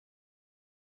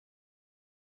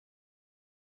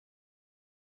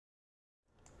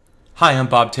Hi, I'm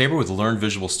Bob Tabor with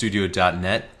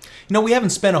LearnVisualStudio.net. We haven't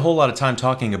spent a whole lot of time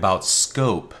talking about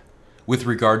scope with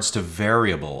regards to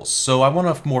variables, so I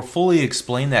want to more fully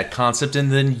explain that concept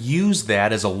and then use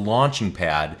that as a launching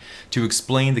pad to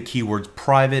explain the keywords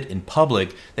private and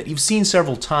public that you've seen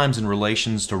several times in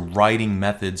relations to writing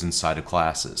methods inside of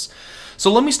classes.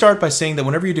 So let me start by saying that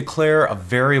whenever you declare a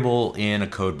variable in a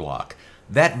code block,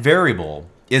 that variable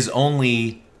is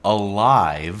only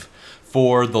alive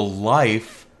for the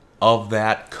life of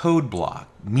that code block,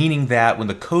 meaning that when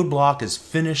the code block is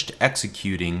finished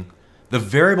executing, the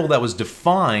variable that was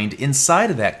defined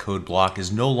inside of that code block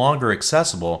is no longer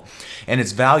accessible and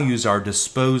its values are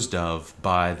disposed of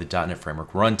by the .NET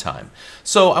Framework runtime.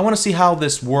 So I want to see how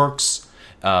this works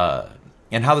and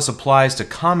how this applies to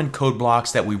common code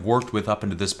blocks that we've worked with up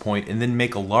until this point, and then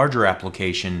make a larger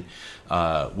application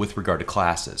with regard to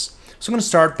classes. So I'm going to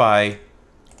start by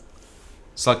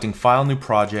selecting File, New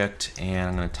Project, and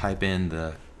I'm going to type in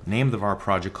the name of our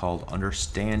project called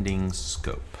Understanding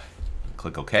Scope.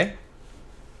 Click OK.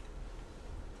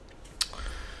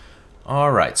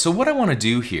 Alright, so what I want to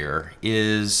do here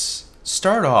is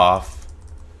start off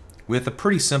with a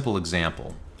pretty simple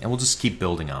example, and we'll just keep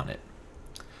building on it.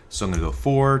 So I'm going to go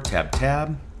Forward, Tab,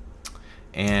 Tab,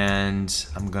 and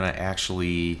I'm going to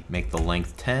actually make the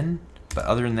length 10, but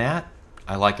other than that,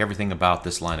 I like everything about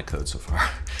this line of code so far.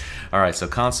 Alright, so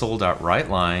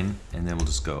console.writeLine, and then we'll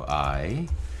just go I,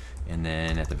 and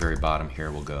then at the very bottom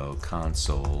here we'll go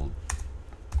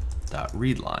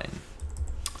console.readLine.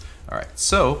 Alright,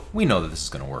 so we know that this is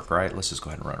going to work, right? Let's just go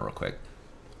ahead and run it real quick.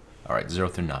 Alright, 0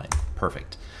 through 9.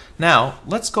 Perfect. Now,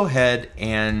 let's go ahead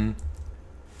and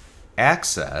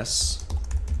access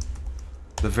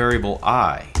the variable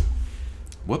I.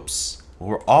 Whoops.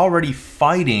 We're already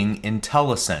fighting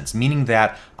IntelliSense, meaning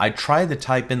that I tried to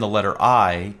type in the letter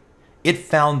I, it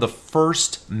found the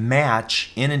first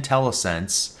match in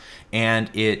IntelliSense, and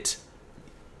it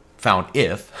found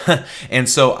if, and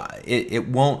so it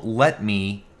won't let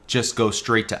me just go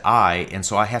straight to I, and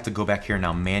so I have to go back here and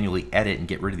now manually edit and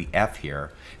get rid of the F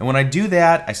here. And when I do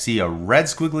that, I see a red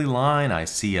squiggly line, I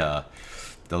see the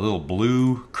little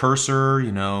blue cursor.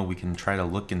 We can try to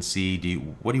look and see,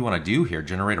 what do you want to do here?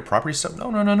 Generate a property? So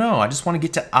no, I just want to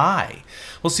get to I.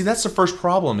 Well, see, that's the first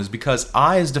problem, is because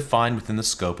I is defined within the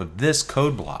scope of this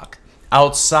code block.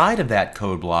 Outside of that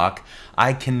code block,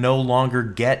 I can no longer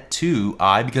get to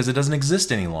I because it doesn't exist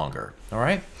any longer. All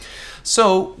right?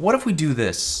 So what if we do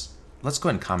this? Let's go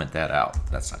ahead and comment that out.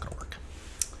 That's not going to work.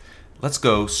 Let's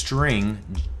go string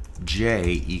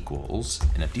j equals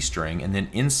an empty string, and then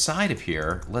inside of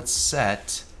here, let's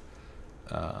set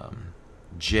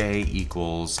j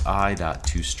equals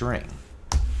I.toString.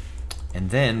 And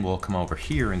then we'll come over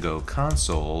here and go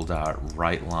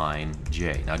console.writeLine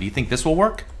j. Now, do you think this will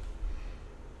work?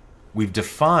 We've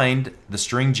defined the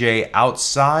string j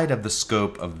outside of the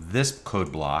scope of this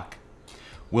code block.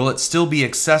 Will it still be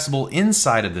accessible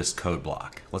inside of this code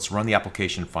block? Let's run the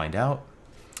application and find out.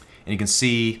 And you can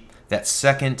see that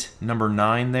second number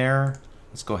 9 there.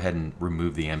 Let's go ahead and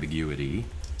remove the ambiguity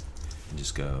and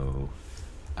just go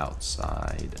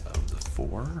outside of the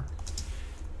 4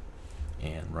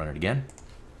 and run it again.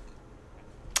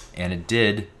 And it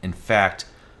did, in fact,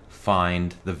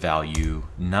 find the value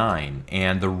 9.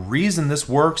 And the reason this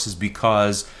works is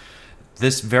because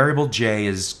this variable j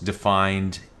is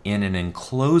defined in an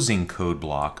enclosing code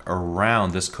block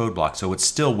around this code block. So it's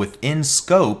still within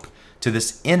scope to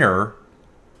this inner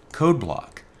code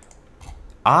block.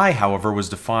 I, however, was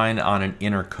defined on an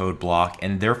inner code block,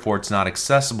 and therefore it's not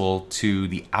accessible to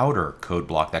the outer code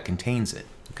block that contains it.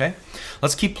 Okay?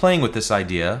 Let's keep playing with this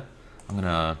idea. I'm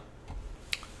gonna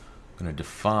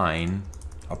define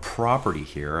a property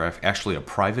here, actually a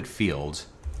private field.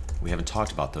 We haven't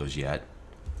talked about those yet.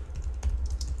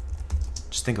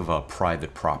 Just think of a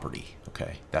private property.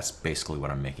 Okay, that's basically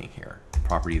what I'm making here. A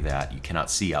property that you cannot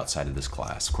see outside of this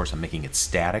class. Of course, I'm making it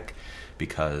static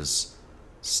because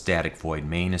static void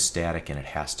main is static and it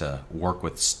has to work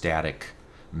with static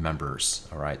members.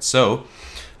 All right, so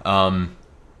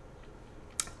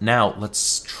now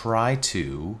let's try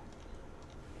to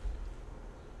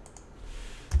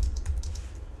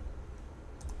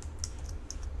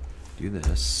do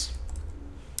this.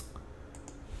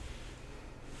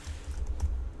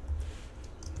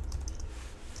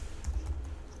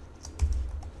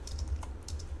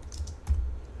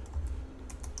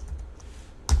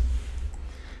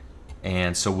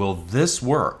 And so will this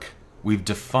work? We've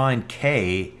defined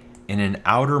K in an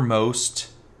outermost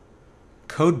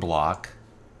code block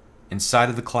inside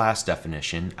of the class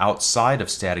definition, outside of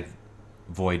static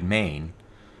void main.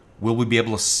 Will we be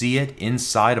able to see it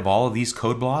inside of all of these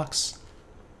code blocks?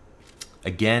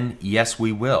 Again, yes,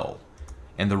 we will.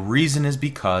 And the reason is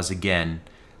because, again,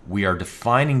 we are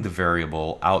defining the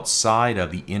variable outside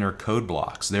of the inner code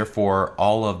blocks. Therefore,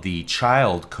 all of the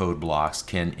child code blocks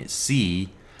can see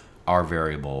our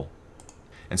variable.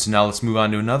 And so now let's move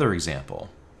on to another example.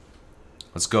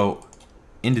 Let's go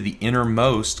into the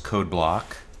innermost code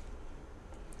block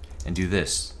and do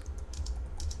this.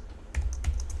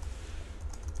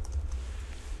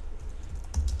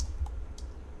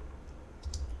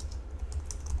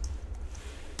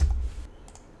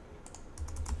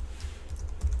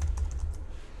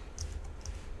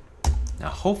 Now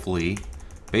hopefully,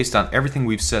 based on everything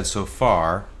we've said so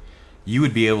far, you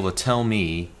would be able to tell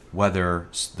me whether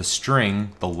the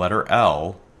string, the letter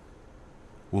L,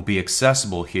 will be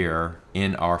accessible here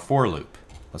in our for loop.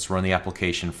 Let's run the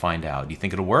application and find out. Do you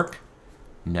think it'll work?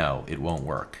 No, it won't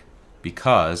work,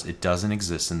 because it doesn't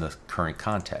exist in the current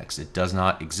context. It does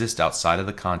not exist outside of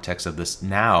the context of this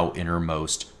now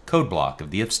innermost code block of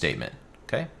the if statement.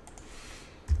 Okay?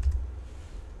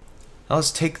 Now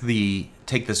let's take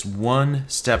this one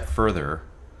step further.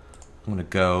 I'm going to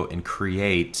go and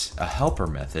create a helper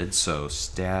method. So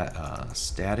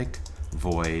static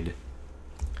void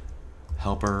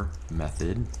helper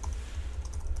method.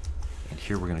 And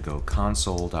here we're going to go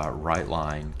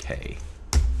console.writeLine k.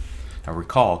 Now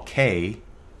recall k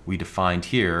we defined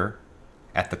here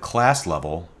at the class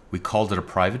level. We called it a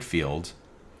private field.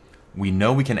 We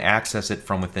know we can access it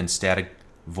from within static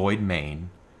void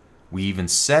main. We even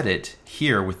set it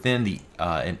here within the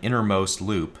an innermost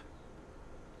loop.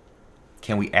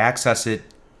 Can we access it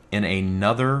in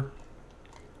another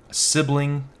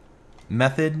sibling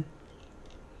method?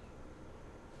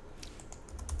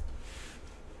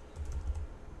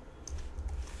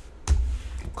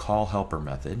 We'll call helper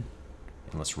method,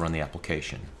 and let's run the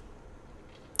application.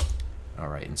 All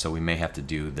right, and so we may have to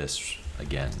do this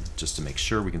again just to make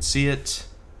sure we can see it.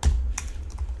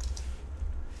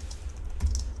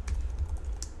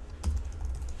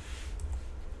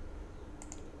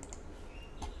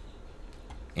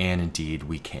 And indeed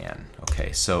we can.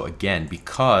 Okay, so again,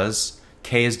 because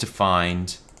k is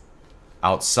defined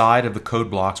outside of the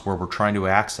code blocks where we're trying to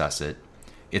access it,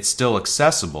 it's still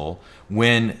accessible.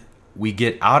 When we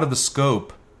get out of the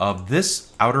scope of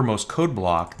this outermost code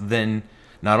block, then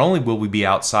not only will we be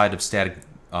outside of static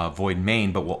void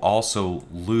main, but we'll also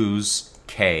lose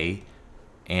k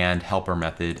and helper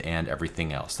method and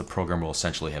everything else. The program will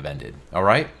essentially have ended. All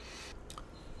right?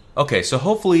 Okay, so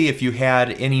hopefully if you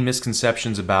had any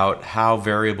misconceptions about how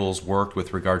variables worked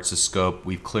with regards to scope,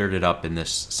 we've cleared it up in this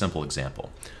simple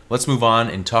example. Let's move on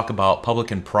and talk about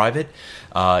public and private.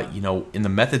 In the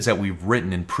methods that we've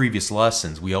written in previous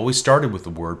lessons, we always started with the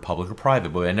word public or private,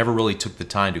 but I never really took the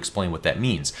time to explain what that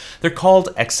means. They're called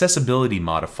accessibility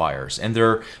modifiers, and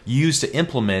they're used to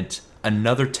implement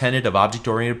another tenet of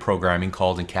object-oriented programming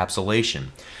called encapsulation.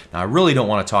 Now, I really don't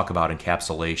want to talk about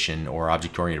encapsulation or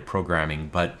object-oriented programming,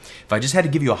 but if I just had to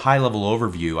give you a high-level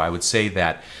overview, I would say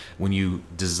that when you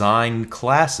design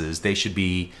classes, they should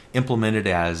be implemented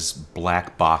as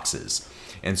black boxes.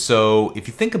 And so if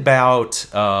you think about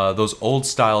those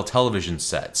old-style television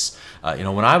sets,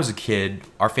 when I was a kid,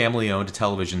 our family owned a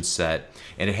television set,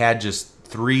 and it had just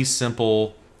three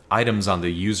simple items on the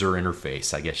user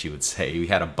interface, I guess you would say. We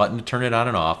had a button to turn it on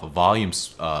and off, a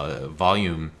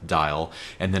volume dial,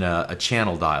 and then a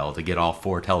channel dial to get all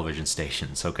four television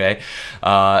stations, okay?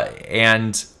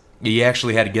 And you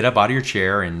actually had to get up out of your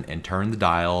chair and turn the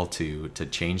dial to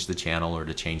change the channel or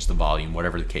to change the volume,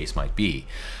 whatever the case might be.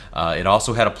 It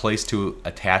also had a place to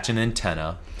attach an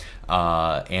antenna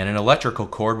and an electrical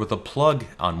cord with a plug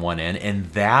on one end, and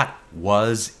that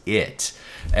was it.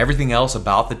 Everything else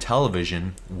about the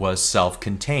television was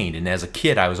self-contained, and as a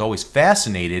kid I was always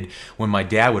fascinated when my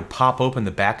dad would pop open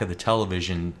the back of the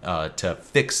television to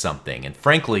fix something, and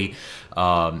frankly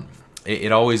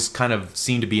it always kind of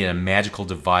seemed to be a magical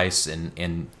device,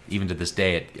 and even to this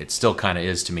day it still kind of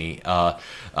is to me.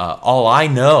 All I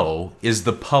know is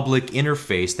the public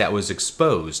interface that was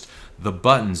exposed, the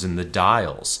buttons and the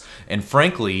dials, and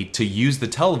frankly, to use the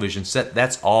television set,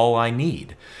 that's all I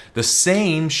need. The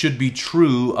same should be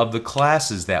true of the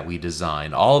classes that we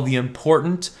design. All of the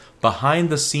important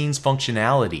behind-the-scenes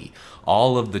functionality,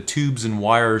 all of the tubes and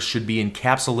wires should be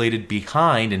encapsulated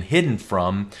behind and hidden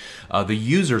from the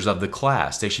users of the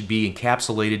class. They should be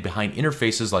encapsulated behind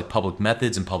interfaces like public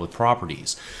methods and public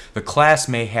properties. The class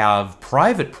may have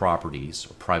private properties,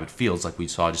 or private fields like we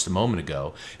saw just a moment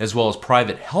ago, as well as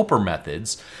private helper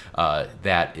methods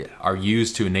that are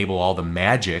used to enable all the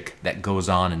magic that goes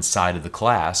on inside of the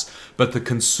class. But the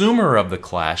consumer of the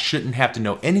class shouldn't have to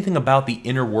know anything about the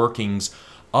inner workings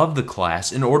of the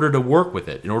class in order to work with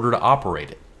it, in order to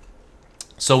operate it.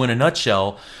 So in a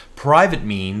nutshell, private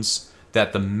means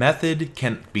that the method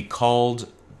can be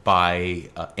called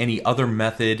by any other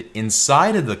method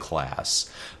inside of the class,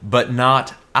 but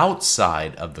not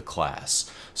outside of the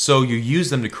class. So you use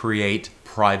them to create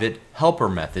private helper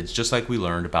methods, just like we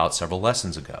learned about several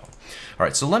lessons ago. All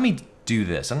right, so let me do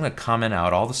this. I'm going to comment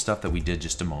out all the stuff that we did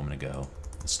just a moment ago.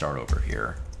 Let's start over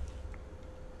here.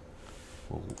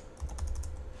 We'll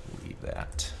leave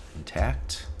that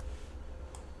intact.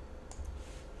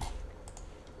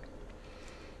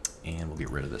 And we'll get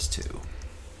rid of this too.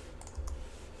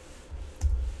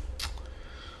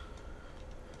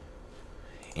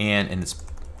 And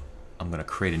I'm going to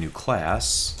create a new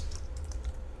class.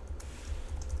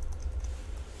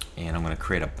 And I'm going to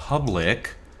create a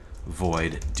public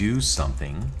void do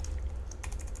something.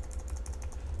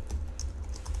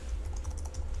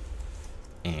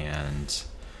 And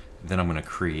then I'm going to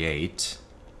create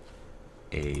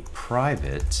a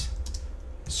private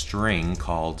string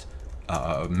called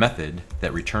a method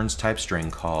that returns type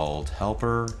string called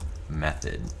helper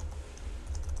method.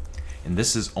 And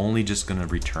this is only just going to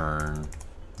return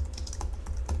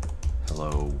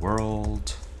hello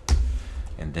world.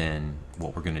 And then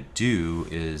what we're going to do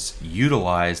is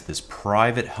utilize this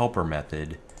private helper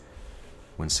method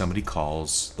when somebody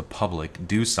calls the public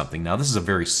do something. Now this is a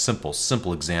very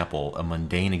simple example, a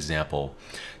mundane example,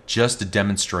 just to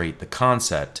demonstrate the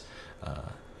concept.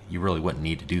 You really wouldn't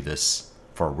need to do this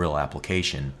for a real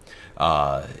application,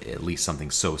 at least something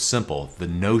so simple. The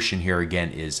notion here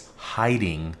again is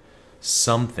hiding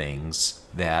some things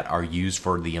that are used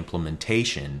for the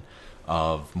implementation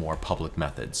of more public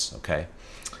methods. Okay,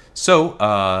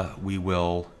 so we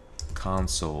will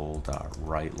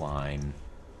console.writeLine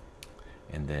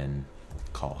and then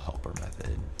call helper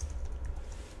method.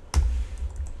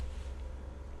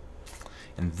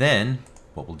 And then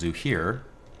what we'll do here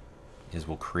is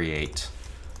we'll create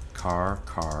car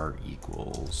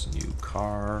equals new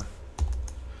car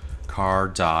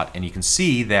dot, and you can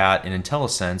see that in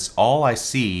IntelliSense all I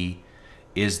see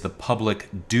is the public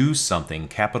do something,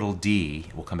 capital D,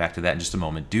 we'll come back to that in just a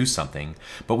moment, do something,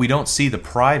 but we don't see the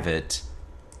private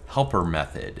helper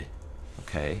method,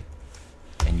 okay?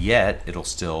 And yet it'll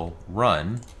still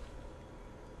run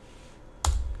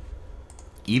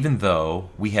even though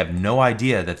we have no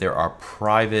idea that there are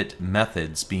private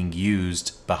methods being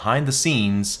used behind the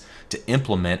scenes to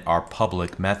implement our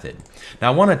public method.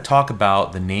 Now I want to talk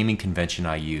about the naming convention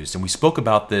I used, and we spoke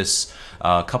about this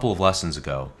a couple of lessons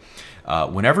ago.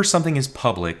 Whenever something is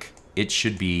public, it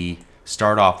should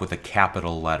start off with a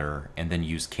capital letter and then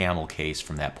use camel case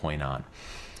from that point on.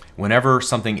 Whenever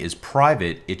something is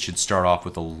private, it should start off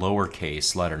with a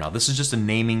lowercase letter. Now, this is just a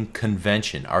naming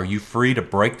convention. Are you free to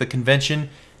break the convention?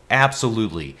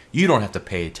 Absolutely. You don't have to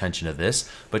pay attention to this,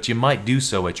 but you might do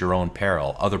so at your own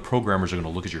peril. Other programmers are going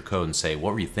to look at your code and say,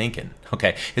 what were you thinking?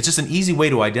 Okay, it's just an easy way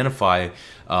to identify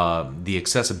the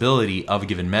accessibility of a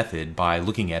given method by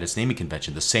looking at its naming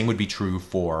convention. The same would be true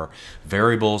for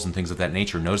variables and things of that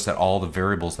nature. Notice that all the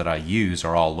variables that I use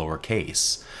are all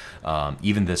lowercase.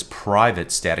 Even this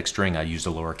private static string, I used a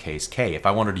lowercase k. If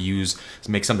I wanted to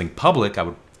make something public, I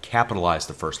would capitalize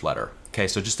the first letter. Okay,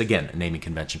 so just again, a naming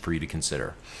convention for you to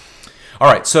consider.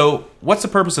 All right, so what's the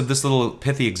purpose of this little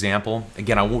pithy example?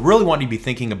 Again, I really want you to be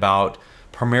thinking about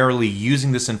primarily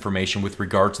using this information with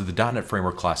regard to the .NET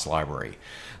Framework class library.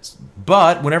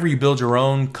 But whenever you build your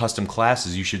own custom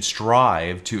classes, you should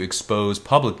strive to expose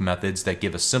public methods that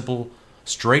give a simple,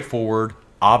 straightforward,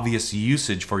 obvious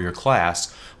usage for your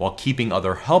class while keeping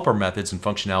other helper methods and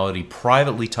functionality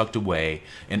privately tucked away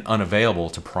and unavailable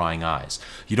to prying eyes.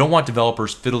 You don't want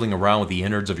developers fiddling around with the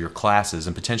innards of your classes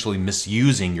and potentially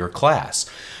misusing your class.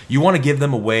 You want to give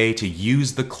them a way to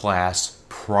use the class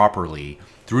properly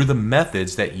through the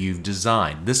methods that you've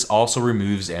designed. This also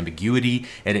removes ambiguity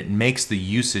and it makes the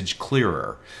usage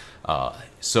clearer.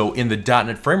 So in the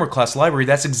 .NET Framework class library,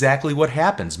 that's exactly what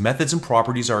happens. Methods and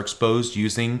properties are exposed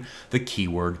using the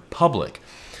keyword public.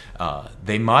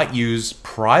 They might use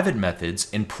private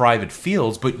methods in private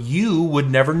fields, but you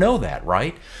would never know that,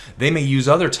 right? They may use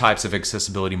other types of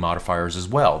accessibility modifiers as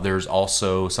well. There's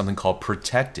also something called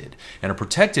protected. And a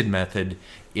protected method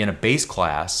in a base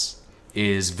class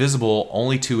is visible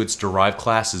only to its derived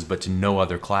classes, but to no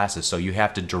other classes. So you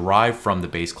have to derive from the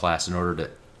base class in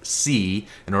order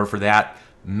for that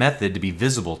method to be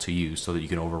visible to you so that you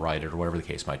can override it or whatever the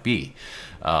case might be.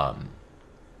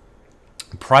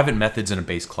 Private methods in a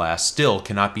base class still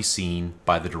cannot be seen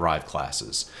by the derived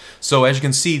classes. So as you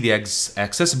can see, the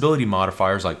accessibility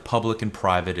modifiers like public and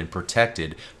private and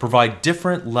protected provide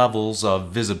different levels of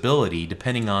visibility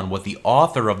depending on what the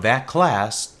author of that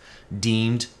class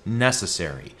deemed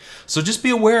necessary. So just be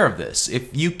aware of this.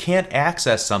 If you can't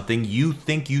access something you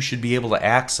think you should be able to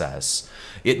access,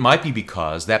 it might be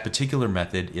because that particular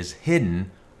method is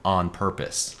hidden on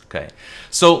purpose. Okay,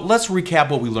 so let's recap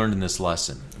what we learned in this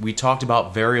lesson. We talked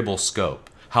about variable scope,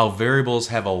 how variables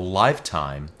have a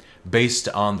lifetime based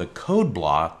on the code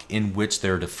block in which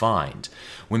they're defined.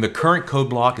 When the current code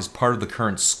block is part of the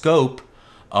current scope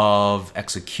of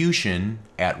execution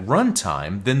at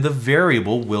runtime, then the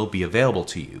variable will be available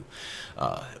to you.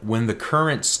 When the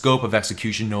current scope of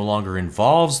execution no longer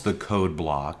involves the code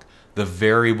block, the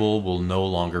variable will no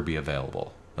longer be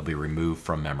available. They'll be removed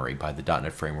from memory by the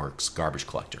 .NET Framework's garbage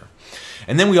collector.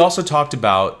 And then we also talked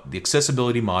about the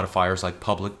accessibility modifiers like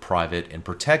public, private, and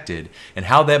protected, and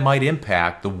how that might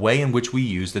impact the way in which we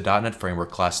use the .NET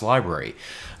Framework class library.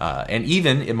 And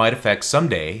even it might affect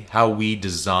someday how we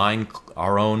design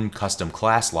our own custom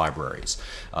class libraries,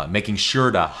 making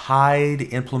sure to hide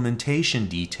implementation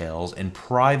details and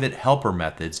private helper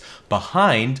methods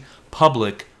behind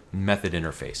public method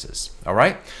interfaces. All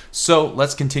right, so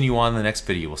let's continue on in the next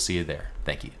video. We'll see you there.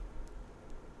 Thank you.